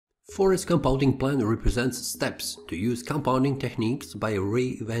Forex compounding plan represents steps to use compounding techniques by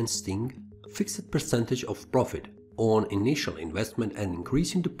reinvesting a fixed percentage of profit on initial investment and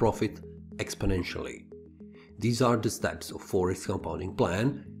increasing the profit exponentially. These are the steps of Forex compounding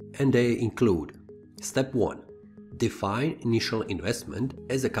plan, and they include: Step 1. Define initial investment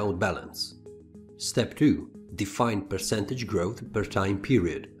as account balance. Step 2. Define percentage growth per time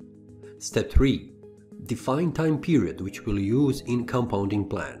period. Step 3. Define time period which we'll use in compounding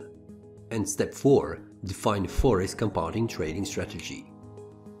plan. And Step 4. Define Forex compounding trading strategy.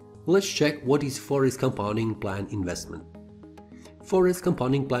 Let's check what is Forex compounding plan investment. Forex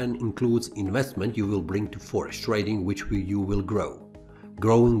compounding plan includes investment you will bring to Forex trading which you will grow.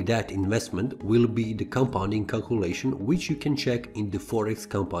 Growing that investment will be the compounding calculation which you can check in the Forex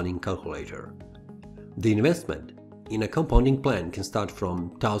compounding calculator. The investment in a compounding plan can start from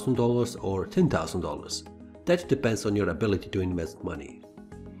 $1,000 or $10,000. That depends on your ability to invest money.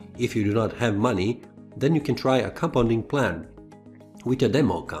 If you do not have money, then you can try a compounding plan with a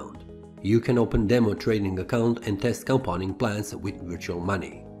demo account. You can open demo trading account and test compounding plans with virtual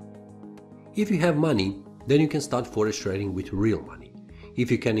money. If you have money, then you can start Forex trading with real money. If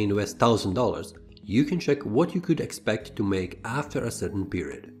you can invest $1,000, you can check what you could expect to make after a certain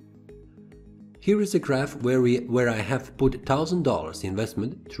period. Here is a graph where I have put $1,000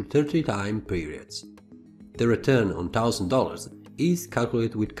 investment through 30 time periods. The return on $1,000 is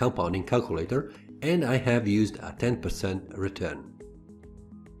calculated with compounding calculator, and I have used a 10% return.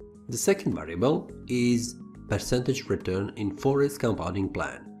 The second variable is percentage return in Forex compounding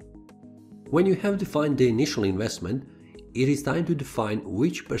plan. When you have defined the initial investment, it is time to define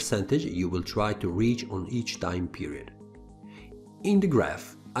which percentage you will try to reach on each time period. In the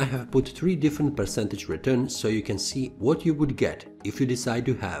graph, I have put 3 different percentage returns so you can see what you would get if you decide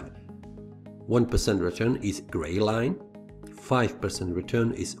to have 1% return is gray line, 5%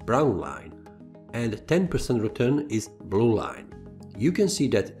 return is brown line, and 10% return is blue line. You can see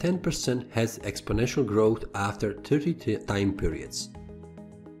that 10% has exponential growth after 30 time periods.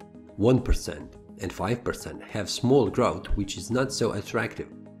 1% and 5% have small growth, which is not so attractive,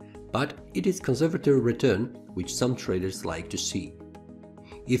 but it is conservative return which some traders like to see.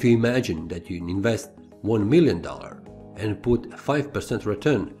 If you imagine that you invest $1 million and put 5%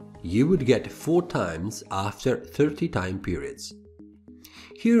 return, you would get 4 times after 30 time periods.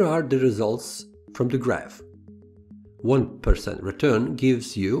 Here are the results from the graph. 1% return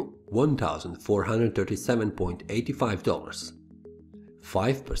gives you $1,437.85.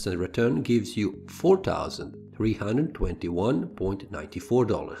 5% return gives you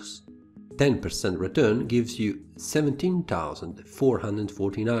 $4,321.94. 10% return gives you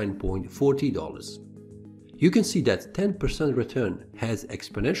 $17,449.40. You can see that 10% return has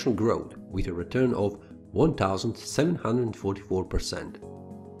exponential growth with a return of 1,744%.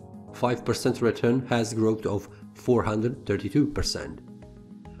 5% return has growth of 432%.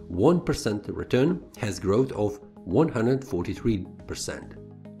 1% return has growth of 143%.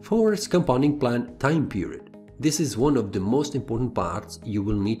 Forex compounding plan time period. This is one of the most important parts you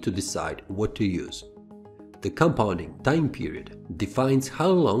will need to decide what to use. The compounding time period defines how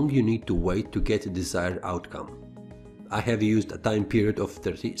long you need to wait to get the desired outcome. I have used a time period of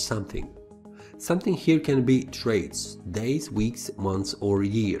 30 something. Something here can be trades, days, weeks, months or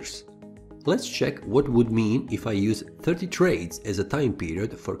years. Let's check what would mean if I use 30 trades as a time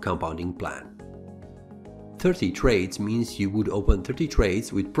period for compounding plan. 30 trades means you would open 30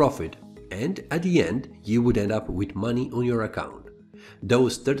 trades with profit, and at the end you would end up with money on your account.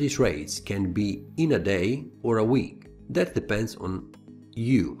 Those 30 trades can be in a day or a week. That depends on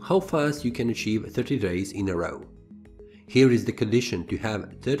you, how fast you can achieve 30 trades in a row. Here is the condition to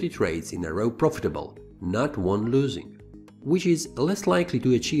have 30 trades in a row profitable, not one losing, which is less likely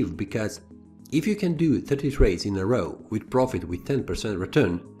to achieve because if you can do 30 trades in a row with profit with 10%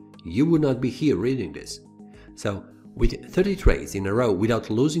 return, you would not be here reading this. So with 30 trades in a row without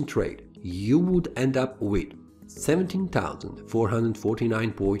losing trade, you would end up with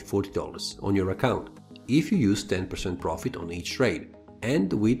 $17,449.40 on your account if you use 10% profit on each trade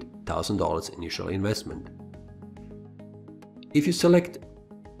and with $1,000 initial investment. If you select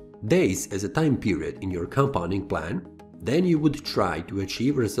days as a time period in your compounding plan, then you would try to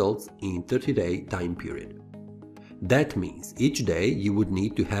achieve results in 30-day time period. That means each day you would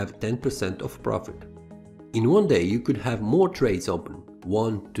need to have 10% of profit. In one day you could have more trades open,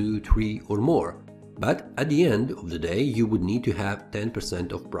 1, 2, 3 or more, but at the end of the day you would need to have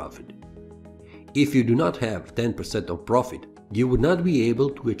 10% of profit. If you do not have 10% of profit, you would not be able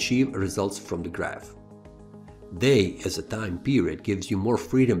to achieve results from the graph. Day as a time period gives you more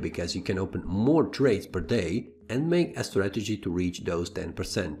freedom because you can open more trades per day and make a strategy to reach those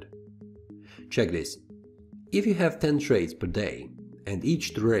 10%. Check this. If you have 10 trades per day and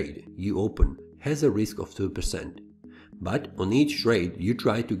each trade you open has a risk of 2%, but on each trade you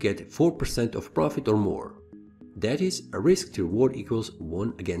try to get 4% of profit or more, that is, a risk to reward equals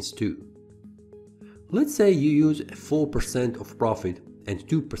 1 against 2. Let's say you use 4% of profit and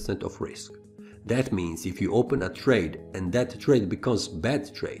 2% of risk. That means if you open a trade and that trade becomes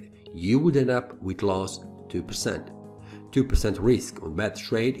bad trade, you would end up with loss 2%. 2% risk on bad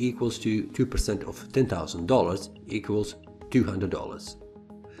trade equals to 2% of $10,000 equals $200.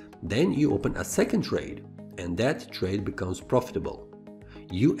 Then you open a second trade and that trade becomes profitable.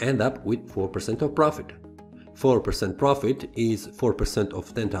 You end up with 4% of profit. 4% profit is 4%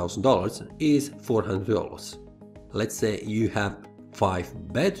 of $10,000 is $400. Let's say you have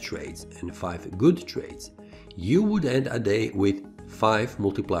 5 bad trades and 5 good trades. You would end a day with 5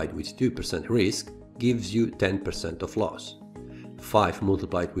 multiplied with 2% risk gives you 10% of loss. 5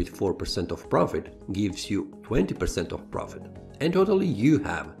 multiplied with 4% of profit gives you 20% of profit. And totally you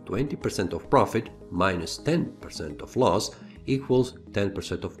have 20% of profit minus 10% of loss equals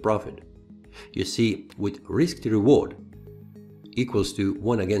 10% of profit. You see, with risk to reward equals to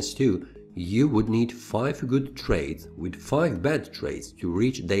 1 against 2, you would need 5 good trades with 5 bad trades to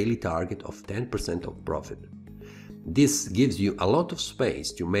reach daily target of 10% of profit. This gives you a lot of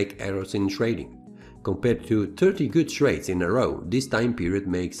space to make errors in trading. Compared to 30 good trades in a row, this time period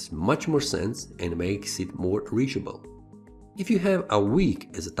makes much more sense and makes it more reachable. If you have a week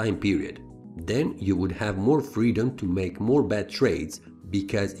as a time period, then you would have more freedom to make more bad trades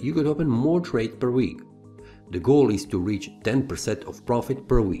because you could open more trades per week. The goal is to reach 10% of profit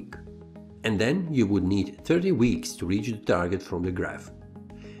per week. And then you would need 30 weeks to reach the target from the graph.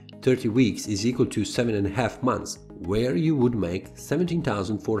 30 weeks is equal to 7.5 months, where you would make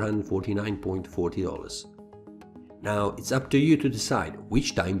 $17,449.40. Now it's up to you to decide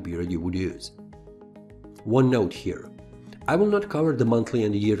which time period you would use. One note here. I will not cover the monthly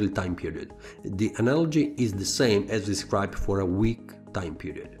and yearly time period. The analogy is the same as described for a week time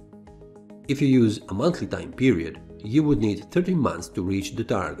period. If you use a monthly time period, you would need 30 months to reach the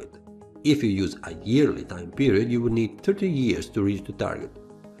target. If you use a yearly time period, you would need 30 years to reach the target.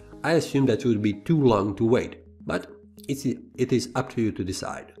 I assume that would be too long to wait, but it is up to you to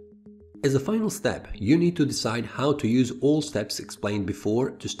decide. As a final step, you need to decide how to use all steps explained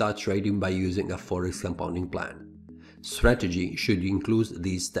before to start trading by using a Forex compounding plan. Strategy should include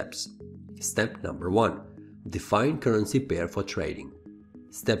these steps. Step number 1. Define currency pair for trading.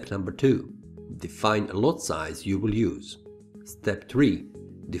 Step number 2. Define lot size you will use. Step 3.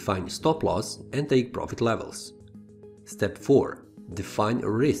 Define stop loss and take profit levels. Step 4. Define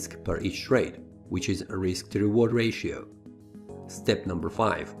risk per each trade, which is a risk to reward ratio. Step number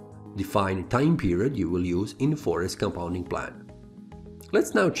 5. Define time period you will use in Forex compounding plan.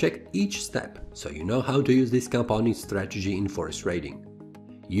 Let's now check each step so you know how to use this compounding strategy in Forex trading.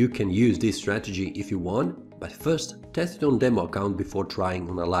 You can use this strategy if you want, but first test it on demo account before trying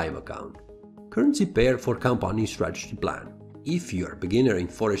on a live account. Currency pair for compounding strategy plan. If you are a beginner in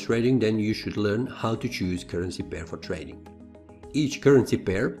Forex trading, then you should learn how to choose currency pair for trading. Each currency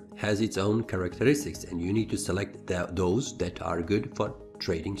pair has its own characteristics and you need to select those that are good for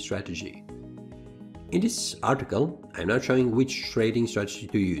trading strategy. In this article, I'm not showing which trading strategy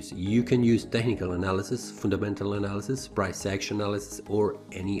to use. You can use technical analysis, fundamental analysis, price action analysis or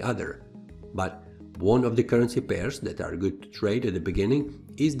any other. But one of the currency pairs that are good to trade at the beginning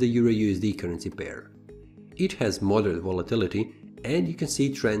is the Euro-USD currency pair. It has moderate volatility and you can see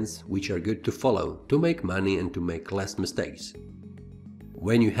trends which are good to follow to make money and to make less mistakes.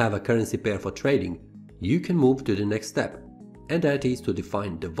 When you have a currency pair for trading, you can move to the next step, and that is to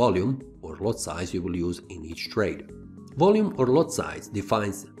define the volume or lot size you will use in each trade. Volume or lot size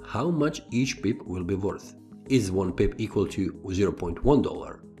defines how much each pip will be worth. Is 1 pip equal to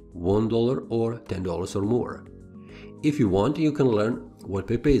 $0.1, $1 or $10 or more? If you want, you can learn what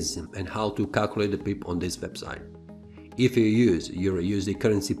pip is and how to calculate the pip on this website. If you use Euro-USD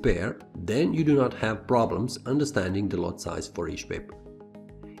currency pair, then you do not have problems understanding the lot size for each pip.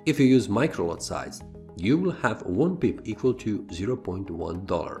 If you use micro lot size, you will have 1 pip equal to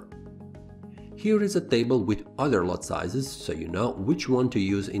 $0.1. Here is a table with other lot sizes so you know which one to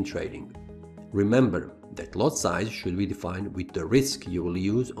use in trading. Remember that lot size should be defined with the risk you will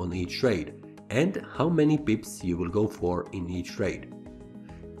use on each trade and how many pips you will go for in each trade.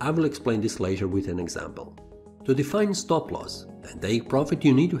 I will explain this later with an example. To define stop loss and take profit,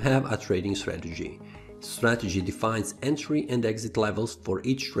 you need to have a trading strategy. Strategy defines entry and exit levels for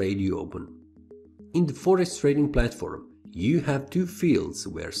each trade you open. In the Forex trading platform, you have two fields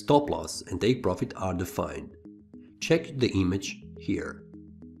where stop loss and take profit are defined. Check the image here.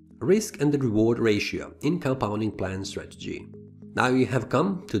 risk and the reward ratio in compounding plan strategy. Now you have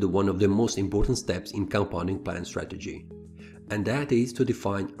come to one of the most important steps in compounding plan strategy, and that is to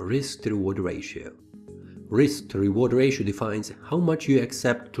define risk to reward ratio. Risk to reward ratio defines how much you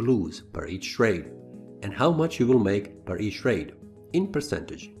accept to lose per each trade and how much you will make per each trade in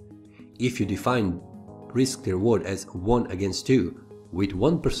percentage. If you define risk to reward as 1:2 with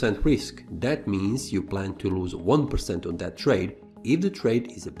 1% risk, that means you plan to lose 1% on that trade if the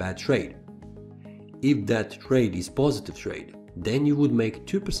trade is a bad trade. If that trade is positive trade, then you would make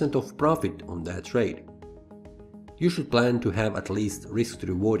 2% of profit on that trade. You should plan to have at least risk to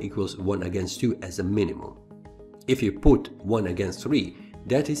reward equals 1:2 as a minimum. If you put 1:3,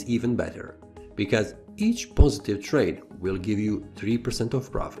 that is even better, because each positive trade will give you 3%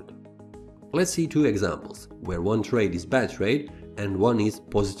 of profit. Let's see two examples, where one trade is bad trade and one is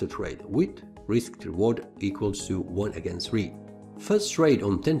positive trade, with risk to reward equals to 1:3. First trade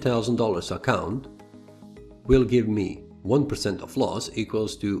on $10,000 account will give me 1% of loss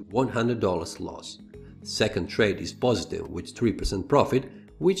equals to $100 loss. Second trade is positive with 3% profit,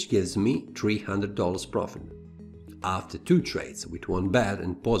 which gives me $300 profit. After two trades with one bad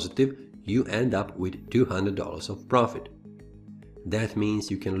and positive, you end up with $200 of profit. That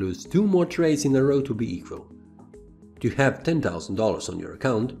means you can lose two more trades in a row to be equal. To have $10,000 on your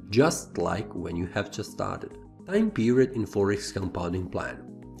account, just like when you have just started. Time period in Forex compounding plan.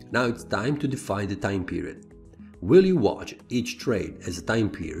 Now it's time to define the time period. Will you watch each trade as a time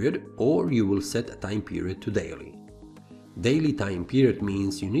period, or you will set a time period to daily? Daily time period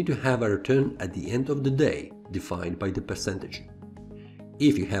means you need to have a return at the end of the day, defined by the percentage.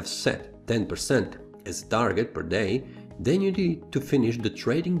 If you have set 10% as a target per day, then you need to finish the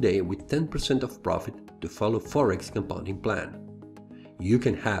trading day with 10% of profit to follow Forex compounding plan. You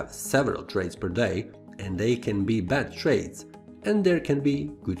can have several trades per day, and they can be bad trades, and there can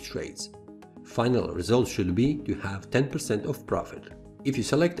be good trades. Final result should be to have 10% of profit. If you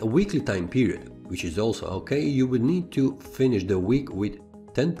select a weekly time period, which is also okay, you will need to finish the week with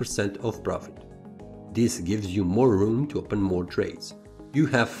 10% of profit. This gives you more room to open more trades. You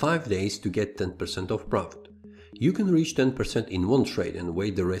have 5 days to get 10% of profit. You can reach 10% in one trade and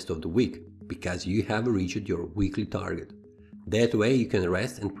wait the rest of the week, because you have reached your weekly target. That way you can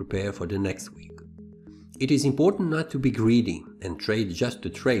rest and prepare for the next week. It is important not to be greedy and trade just to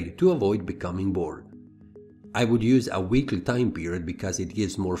trade to avoid becoming bored. I would use a weekly time period because it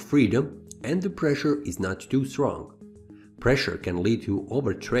gives more freedom and the pressure is not too strong. Pressure can lead to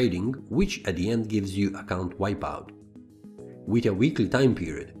overtrading, which at the end gives you account wipeout. With a weekly time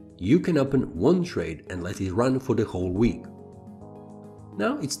period, you can open one trade and let it run for the whole week.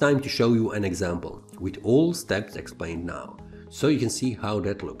 Now it's time to show you an example with all steps explained now, so you can see how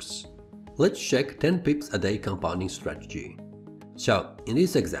that looks. Let's check 10 pips a day compounding strategy. So, in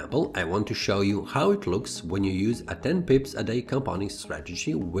this example, I want to show you how it looks when you use a 10 pips a day compounding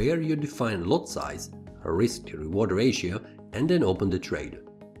strategy where you define lot size, risk to reward ratio, and then open the trade.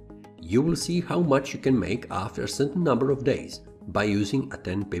 You will see how much you can make after a certain number of days by using a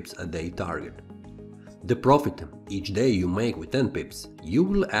 10 pips a day target. The profit each day you make with 10 pips, you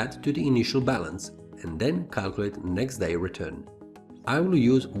will add to the initial balance and then calculate next day return. I will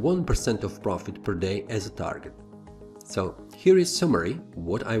use 1% of profit per day as a target. So here is summary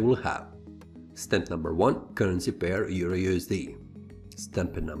what I will have. Step number 1, currency pair EUR/USD.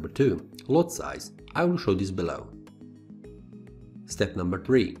 Step number 2, lot size. I will show this below. Step number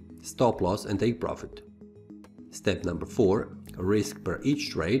 3, stop loss and take profit. Step number 4, risk per each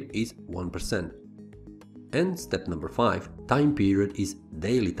trade is 1%. And step number 5, time period is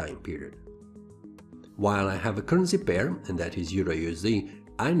daily time period. While I have a currency pair, and that is EUR/USD,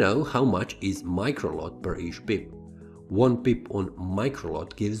 I know how much is microlot per each pip. 1 pip on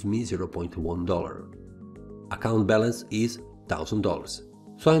microlot gives me $0.1. Account balance is $1,000.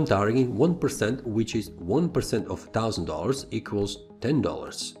 So I'm targeting 1%, which is 1% of $1,000 equals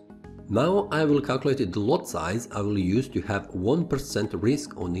 $10. Now I will calculate the lot size I will use to have 1%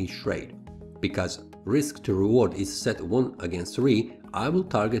 risk on each trade. Because risk to reward is set 1:3, I will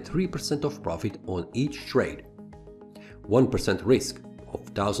target 3% of profit on each trade. 1% risk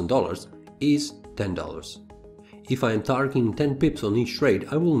of $1,000 is $10. If I am targeting 10 pips on each trade,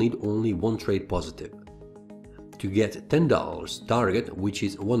 I will need only one trade positive. To get $10 target, which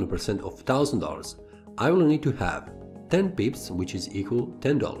is 1% of $1,000, I will need to have 10 pips, which is equal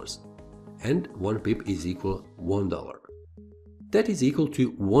 $10, and 1 pip is equal $1. That is equal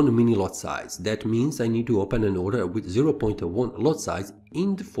to 1 mini lot size. That means I need to open an order with 0.1 lot size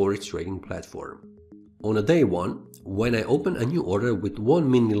in the Forex trading platform. On a day 1, when I open a new order with 1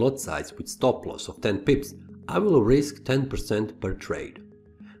 mini lot size with stop loss of 10 pips, I will risk 10% per trade.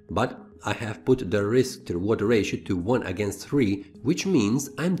 but I have put the risk to reward ratio to 1 against 3, which means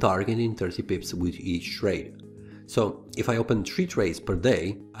I'm targeting 30 pips with each trade. So if I open 3 trades per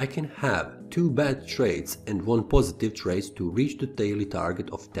day, I can have 2 bad trades and 1 positive trade to reach the daily target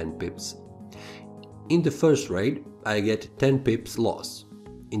of 10 pips. In the first trade, I get 10 pips loss.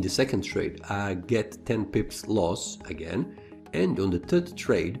 In the second trade, I get 10 pips loss again, and on the third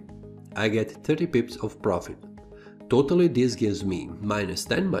trade, I get 30 pips of profit. Totally this gives me minus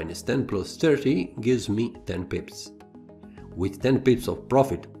 10 plus 30 gives me 10 pips. With 10 pips of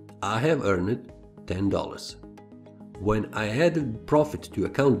profit, I have earned $10. When I add profit to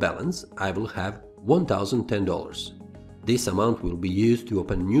account balance, I will have $1,010. This amount will be used to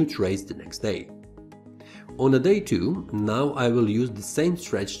open new trades the next day. On a day 2, now I will use the same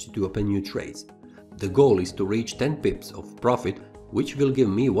strategy to open new trades. The goal is to reach 10 pips of profit, which will give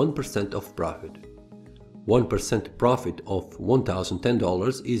me 1% of profit. 1% profit of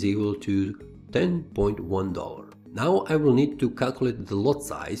 $1,010 is equal to $10.1. Now I will need to calculate the lot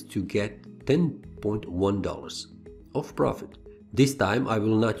size to get $10.1 of profit. This time I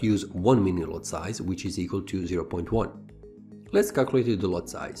will not use 1 mini lot size, which is equal to 0.1. Let's calculate the lot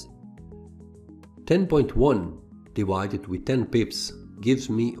size. 10.1 divided with 10 pips gives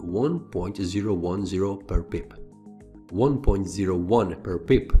me 1.010 per pip. 1.01 per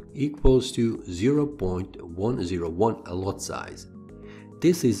pip equals to 0.101 a lot size.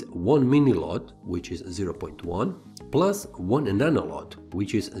 This is 1 mini lot, which is 0.1, plus 1 nano lot,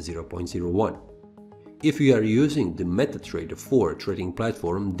 which is 0.01. If you are using the MetaTrader 4 trading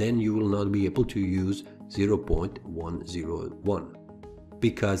platform, then you will not be able to use 0.101,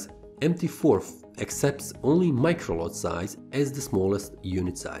 because MT4 accepts only micro lot size as the smallest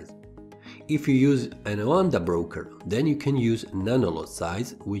unit size. If you use an Oanda broker, then you can use nano lot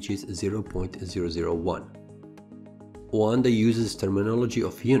size, which is 0.001. Oanda uses terminology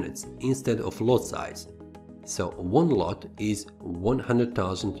of units instead of lot size. So 1 lot is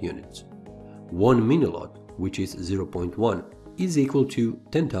 100,000 units. 1 mini lot, which is 0.1, is equal to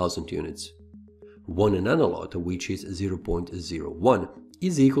 10,000 units. 1 nano lot, which is 0.01,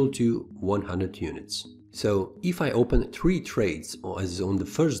 is equal to 100 units. So if I open 3 trades as on the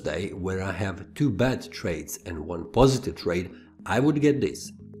first day, where I have 2 bad trades and 1 positive trade, I would get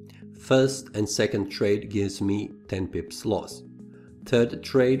this. First and second trade gives me 10 pips loss. Third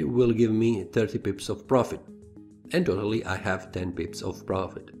trade will give me 30 pips of profit. And totally I have 10 pips of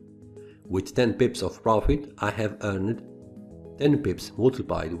profit. With 10 pips of profit, I have earned 10 pips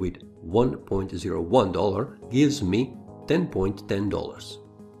multiplied with $1.01 gives me $10.10.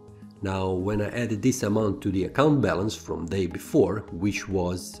 Now, when I add this amount to the account balance from day before, which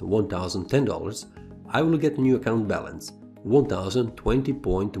was $1,010, I will get a new account balance,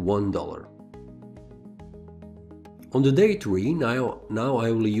 $1,020.1. On the day 3, now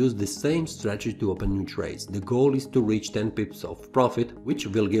I will use the same strategy to open new trades. The goal is to reach 10 pips of profit, which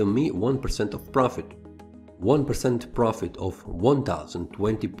will give me 1% of profit. 1% profit of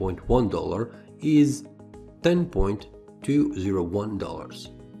 $1,020.1 is $10.201.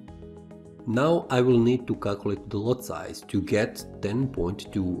 Now I will need to calculate the lot size to get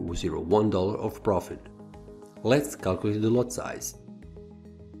 $10.201 of profit. Let's calculate the lot size.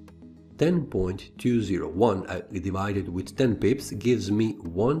 10.201 divided with 10 pips gives me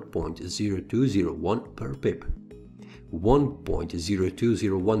 1.0201 per pip.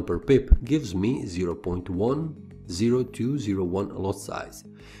 1.0201 per pip gives me 0.10201 lot size.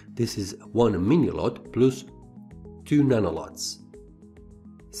 This is 1 mini lot plus 2 nano lots.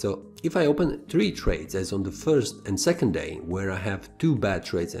 So if I open 3 trades as on the first and second day, where I have 2 bad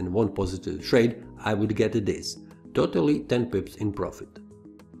trades and 1 positive trade, I would get this, totally 10 pips in profit.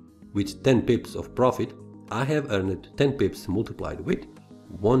 With 10 pips of profit, I have earned 10 pips multiplied with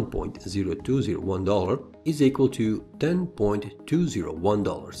 $1.0201 is equal to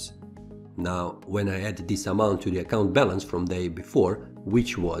 $10.201. Now, when I add this amount to the account balance from day before,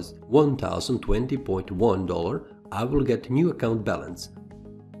 which was $1,020.1, I will get new account balance,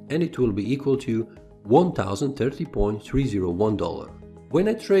 and it will be equal to $1,030.301. When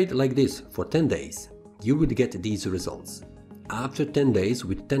I trade like this for 10 days, you would get these results. After 10 days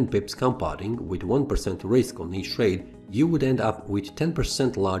with 10 pips compounding with 1% risk on each trade, you would end up with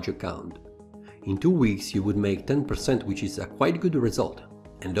 10% large account. In 2 weeks you would make 10%, which is a quite good result.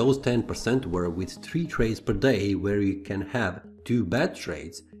 And those 10% were with 3 trades per day, where you can have 2 bad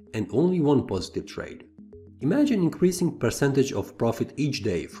trades and only 1 positive trade. Imagine increasing percentage of profit each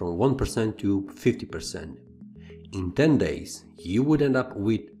day from 1% to 50%. In 10 days, you would end up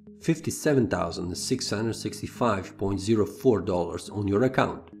with $57,665.04 on your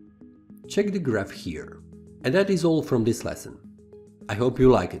account. Check the graph here. And that is all from this lesson. I hope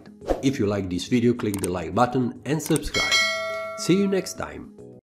you like it. If you like this video, click the like button and subscribe. See you next time.